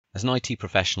As an IT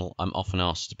professional, I'm often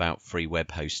asked about free web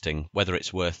hosting, whether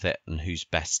it's worth it and who's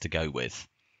best to go with.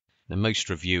 Now, most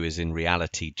reviewers in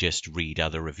reality just read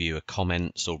other reviewer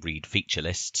comments or read feature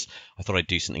lists. I thought I'd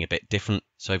do something a bit different.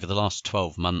 So over the last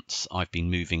 12 months, I've been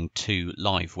moving 2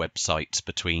 live websites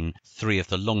between 3 of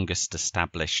the longest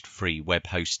established free web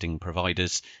hosting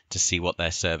providers to see what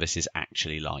their service is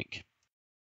actually like.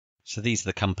 So these are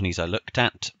the companies I looked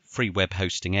at: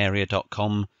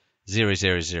 freewebhostingarea.com,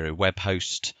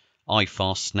 000webhost,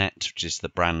 iFastnet, which is the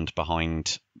brand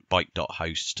behind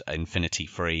Byte.host, Infinity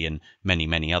Free, and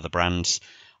many other brands.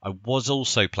 I was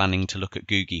also planning to look at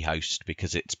Googie Host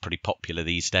because it's pretty popular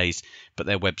these days, but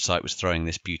their website was throwing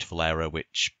this beautiful error,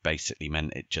 which basically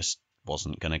meant it just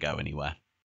wasn't going to go anywhere.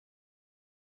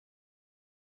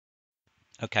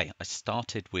 Okay, I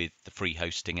started with the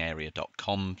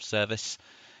freehostingarea.com service.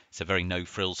 It's a very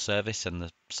no-frills service, and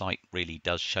the site really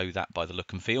does show that by the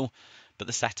look and feel, but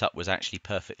the setup was actually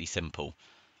perfectly simple.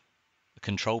 The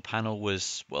control panel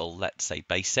was, well, let's say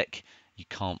basic. You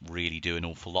can't really do an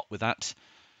awful lot with that.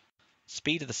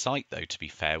 Speed of the site, though, to be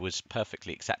fair, was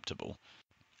perfectly acceptable,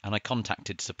 and I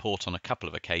contacted support on a couple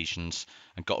of occasions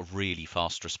and got a really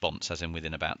fast response, as in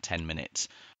within about 10 minutes,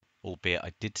 albeit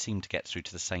I did seem to get through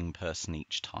to the same person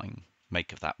each time.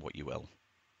 Make of that what you will.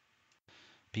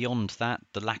 Beyond that,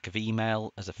 the lack of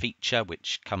email as a feature,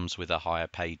 which comes with a higher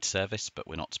paid service, but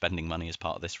we're not spending money as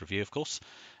part of this review, of course,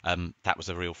 that was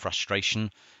a real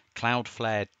frustration.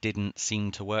 Cloudflare didn't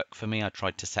seem to work for me. I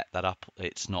tried to set that up.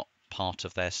 It's not part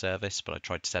of their service, but I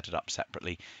tried to set it up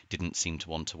separately. Didn't seem to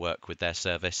want to work with their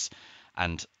service.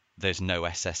 And there's no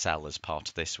SSL as part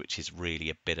of this, which is really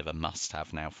a bit of a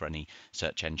must-have now for any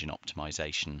search engine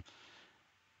optimization.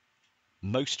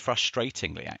 Most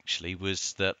frustratingly, actually,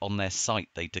 was that on their site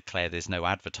they declare there's no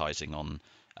advertising on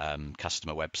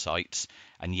customer websites,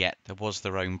 and yet there was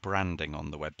their own branding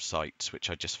on the website, which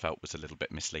I just felt was a little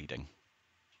bit misleading.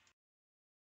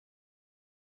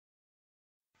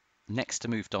 Next, I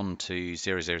moved on to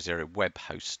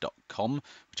 000webhost.com,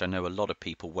 which I know a lot of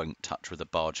people won't touch with a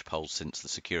barge pole since the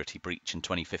security breach in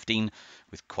 2015,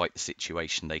 with quite the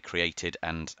situation they created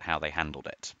and how they handled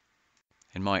it.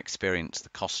 In my experience, the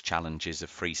cost challenges of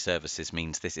free services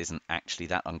means this isn't actually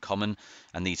that uncommon,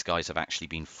 and these guys have actually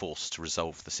been forced to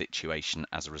resolve the situation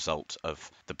as a result of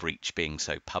the breach being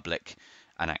so public,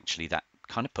 and actually that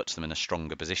kind of puts them in a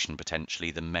stronger position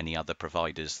potentially than many other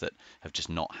providers that have just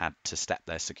not had to step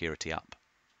their security up.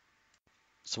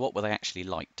 So what were they actually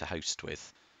like to host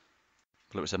with?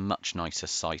 Well, it was a much nicer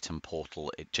site and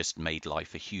portal. It just made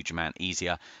life a huge amount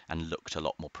easier and looked a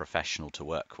lot more professional to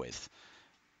work with.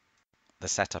 The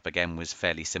setup again was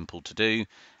fairly simple to do,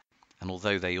 and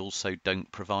although they also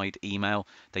don't provide email,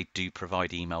 they do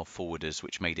provide email forwarders,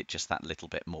 which made it just that little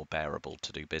bit more bearable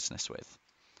to do business with.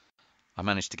 I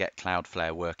managed to get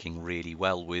Cloudflare working really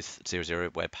well with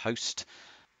 000webhost,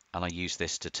 and I use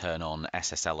this to turn on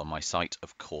SSL on my site,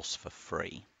 of course, for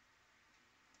free.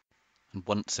 And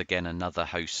once again, another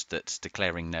host that's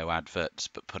declaring no adverts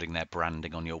but putting their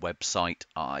branding on your website.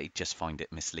 I just find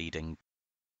it misleading.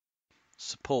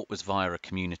 Support was via a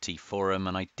community forum,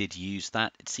 and I did use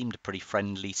that. It seemed a pretty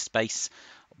friendly space.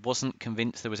 Wasn't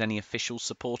convinced there was any official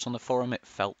support on the forum. It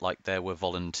felt like there were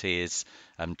volunteers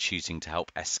choosing to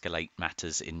help escalate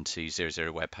matters into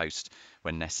 000webhost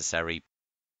when necessary.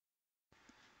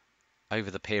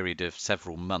 Over the period of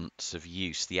several months of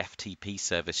use, the FTP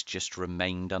service just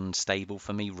remained unstable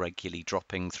for me, regularly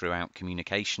dropping throughout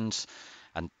communications.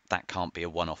 And that can't be a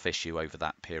one-off issue over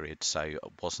that period, so I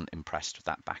wasn't impressed with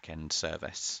that back-end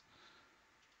service.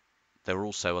 There were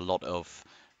also a lot of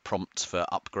prompts for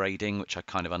upgrading, which I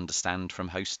kind of understand from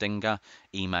Hostinger,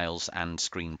 emails and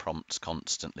screen prompts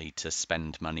constantly to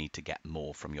spend money to get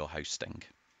more from your hosting.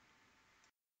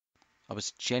 I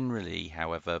was generally,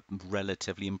 however,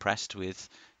 relatively impressed with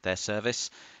their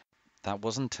service. That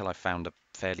wasn't until I found a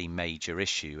fairly major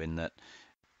issue in that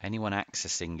anyone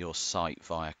accessing your site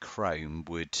via Chrome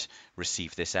would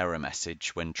receive this error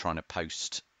message when trying to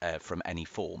post from any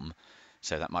form.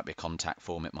 So that might be a contact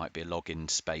form, it might be a login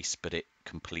space, but it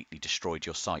completely destroyed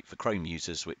your site for Chrome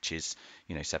users, which is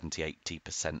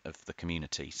 70–80% of the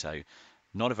community. So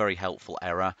not a very helpful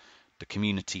error. The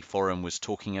community forum was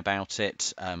talking about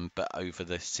it, but over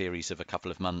the series of a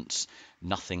couple of months,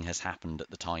 nothing has happened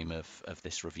at the time of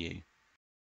this review.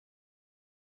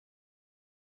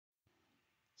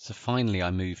 So finally,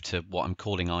 I moved to what I'm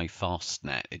calling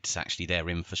iFastnet. It's actually their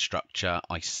infrastructure.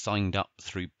 I signed up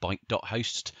through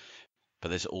Byte.host, but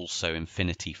there's also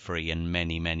Infinity Free and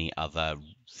many other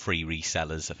free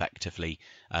resellers effectively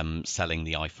selling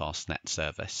the iFastnet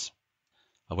service.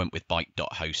 I went with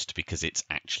byte.host because it's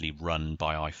actually run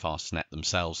by iFastNet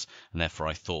themselves, and therefore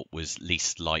I thought was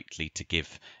least likely to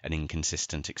give an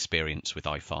inconsistent experience with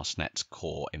iFastNet's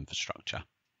core infrastructure.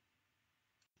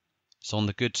 So on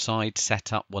the good side,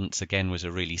 setup once again was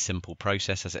a really simple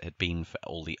process, as it had been for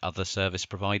all the other service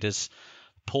providers.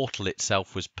 Portal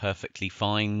itself was perfectly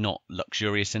fine, not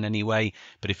luxurious in any way,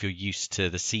 but if you're used to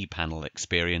the cPanel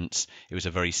experience, it was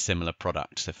a very similar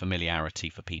product, so familiarity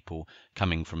for people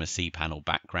coming from a cPanel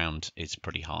background is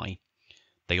pretty high.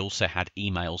 They also had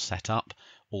email set up,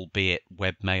 albeit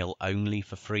webmail only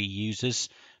for free users,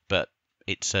 but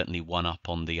it certainly won up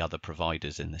on the other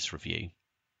providers in this review.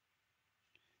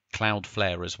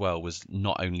 Cloudflare as well was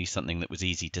not only something that was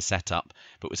easy to set up,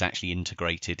 but was actually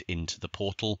integrated into the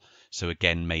portal, so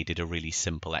again made it a really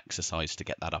simple exercise to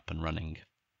get that up and running.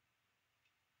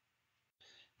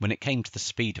 When it came to the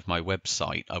speed of my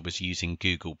website, I was using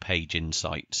Google Page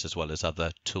Insights as well as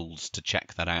other tools to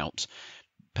check that out.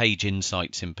 Page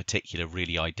Insights in particular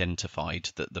really identified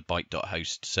that the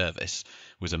byte.host service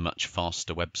was a much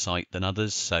faster website than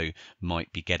others, so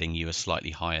might be getting you a slightly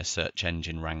higher search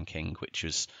engine ranking, which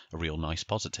was a real nice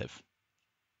positive.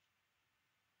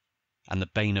 And the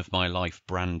bane of my life,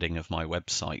 branding of my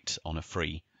website on a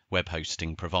free web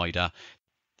hosting provider.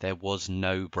 There was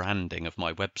no branding of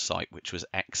my website, which was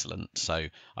excellent. So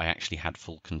I actually had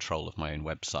full control of my own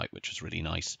website, which was really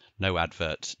nice. No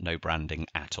adverts, no branding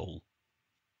at all.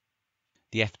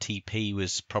 The FTP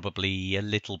was probably a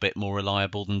little bit more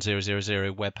reliable than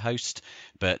 000 web host,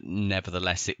 but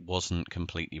nevertheless it wasn't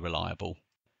completely reliable.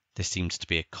 This seems to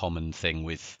be a common thing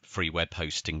with free web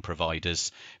hosting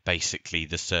providers. Basically,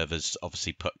 the servers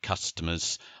obviously put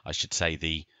customers, I should say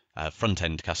the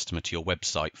front-end customer, to your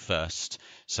website first.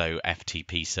 So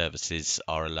FTP services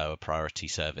are a lower priority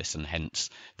service, and hence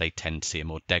they tend to see a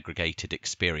more degraded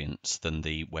experience than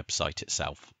the website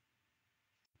itself.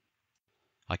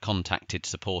 I contacted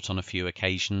support on a few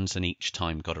occasions and each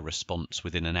time got a response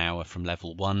within an hour from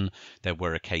level 1. There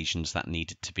were occasions that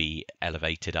needed to be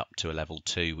elevated up to a level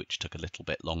 2, which took a little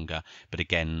bit longer, but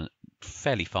again,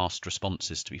 fairly fast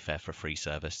responses to be fair for a free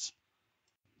service.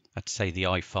 I'd say the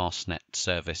iFastNet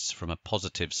service from a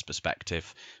positives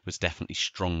perspective was definitely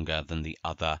stronger than the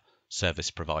other service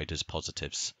providers'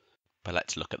 positives. But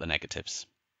let's look at the negatives.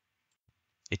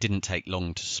 It didn't take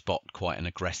long to spot quite an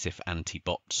aggressive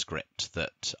anti-bot script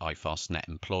that iFastNet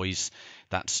employs.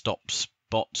 That stops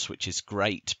bots, which is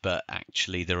great, but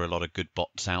actually there are a lot of good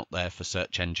bots out there for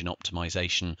search engine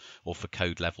optimization or for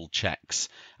code level checks,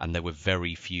 and there were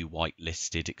very few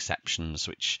whitelisted exceptions,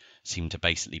 which seem to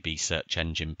basically be search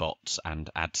engine bots and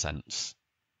AdSense.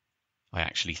 I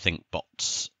actually think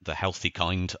bots, the healthy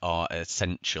kind, are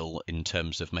essential in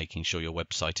terms of making sure your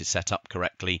website is set up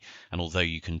correctly. And although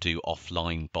you can do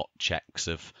offline bot checks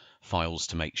of files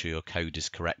to make sure your code is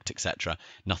correct, etc.,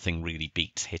 nothing really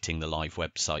beats hitting the live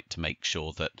website to make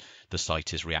sure that the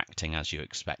site is reacting as you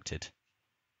expected.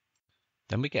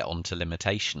 Then we get on to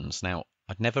limitations. Now,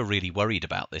 I'd never really worried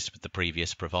about this with the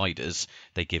previous providers.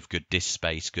 They give good disk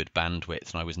space, good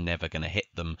bandwidth, and I was never going to hit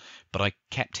them. But I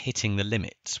kept hitting the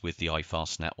limits with the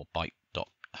iFastNet or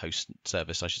byte.host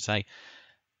service, I should say.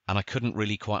 And I couldn't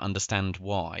really quite understand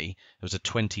why. There was a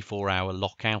 24-hour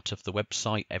lockout of the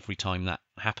website every time that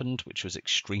happened, which was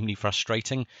extremely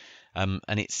frustrating. And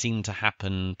it seemed to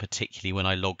happen particularly when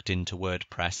I logged into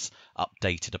WordPress,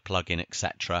 updated a plugin,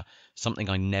 etc. Something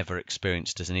I never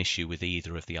experienced as an issue with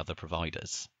either of the other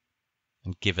providers.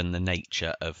 And given the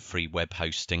nature of free web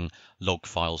hosting, log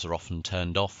files are often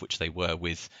turned off, which they were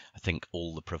with, I think,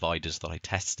 all the providers that I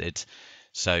tested.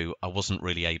 So I wasn't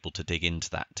really able to dig into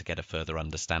that to get a further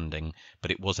understanding,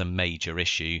 but it was a major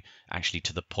issue, actually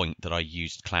to the point that I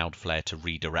used Cloudflare to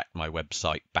redirect my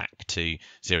website back to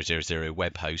 000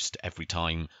 web host every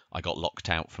time I got locked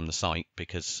out from the site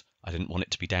because I didn't want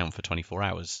it to be down for 24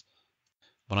 hours.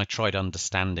 When I tried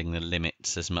understanding the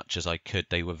limits as much as I could,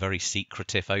 they were very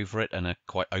secretive over it and are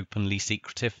quite openly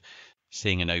secretive,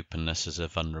 seeing an openness as a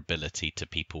vulnerability to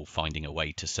people finding a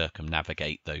way to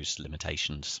circumnavigate those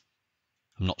limitations.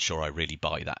 I'm not sure I really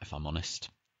buy that, if I'm honest.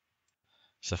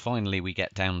 So finally, we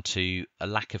get down to a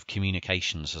lack of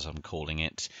communications, as I'm calling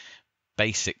it.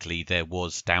 Basically, there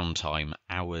was downtime,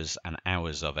 hours and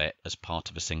hours of it, as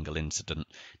part of a single incident.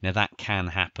 Now, that can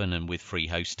happen, and with free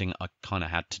hosting, I kind of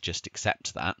had to just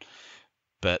accept that.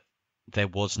 But there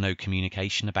was no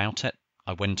communication about it.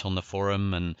 I went on the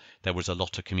forum, and there was a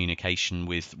lot of communication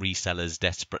with resellers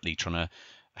desperately trying to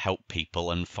help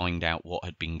people and find out what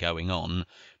had been going on,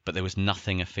 but there was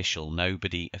nothing official.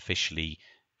 Nobody officially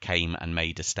came and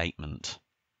made a statement.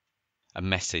 a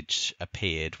message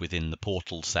appeared within the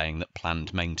portal saying that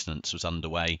planned maintenance was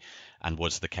underway, and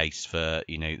was the case for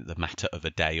the matter of a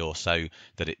day or so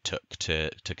that it took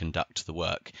to conduct the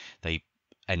work. They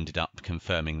ended up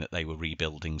confirming that they were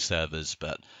rebuilding servers,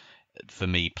 but for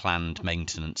me, planned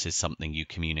maintenance is something you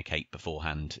communicate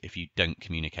beforehand. If you don't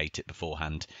communicate it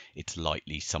beforehand, it's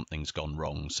likely something's gone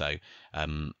wrong. So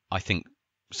I think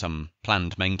some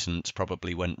planned maintenance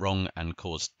probably went wrong and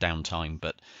caused downtime,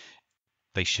 but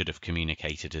they should have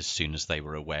communicated as soon as they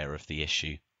were aware of the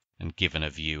issue and given a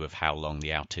view of how long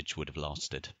the outage would have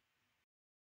lasted.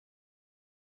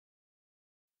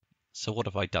 So what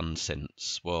have I done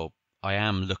since? Well, I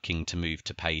am looking to move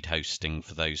to paid hosting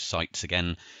for those sites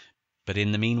again, but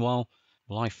in the meanwhile,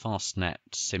 well,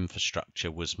 iFastnet's infrastructure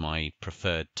was my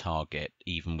preferred target,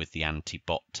 even with the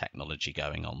anti-bot technology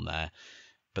going on there.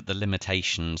 But the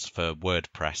limitations for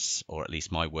WordPress, or at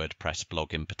least my WordPress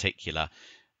blog in particular,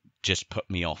 just put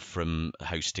me off from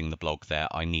hosting the blog there.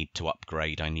 I need to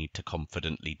upgrade. I need to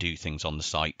confidently do things on the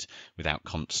site without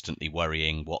constantly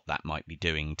worrying what that might be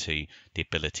doing to the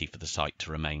ability for the site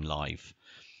to remain live.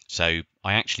 So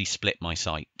I actually split my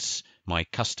sites. My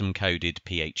custom coded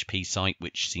PHP site,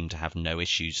 which seemed to have no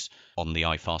issues on the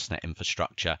iFastnet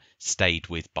infrastructure, stayed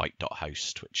with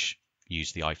byte.host, which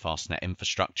used the iFastnet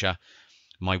infrastructure.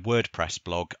 My WordPress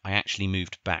blog, I actually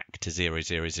moved back to 000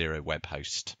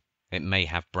 webhost. It may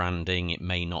have branding, it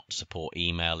may not support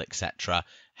email, etc.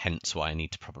 Hence why I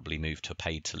need to probably move to a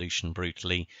paid solution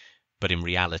brutally. But in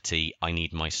reality, I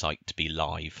need my site to be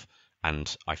live,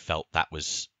 and I felt that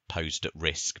was posed at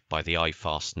risk by the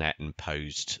iFastnet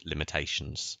imposed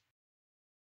limitations.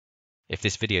 If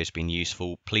this video has been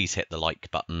useful, please hit the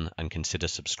like button and consider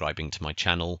subscribing to my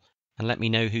channel. And let me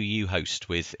know who you host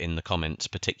with in the comments,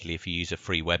 particularly if you use a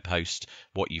free web host,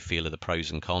 what you feel are the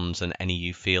pros and cons, and any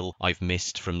you feel I've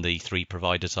missed from the 3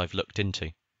 providers I've looked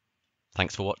into.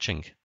 Thanks for watching.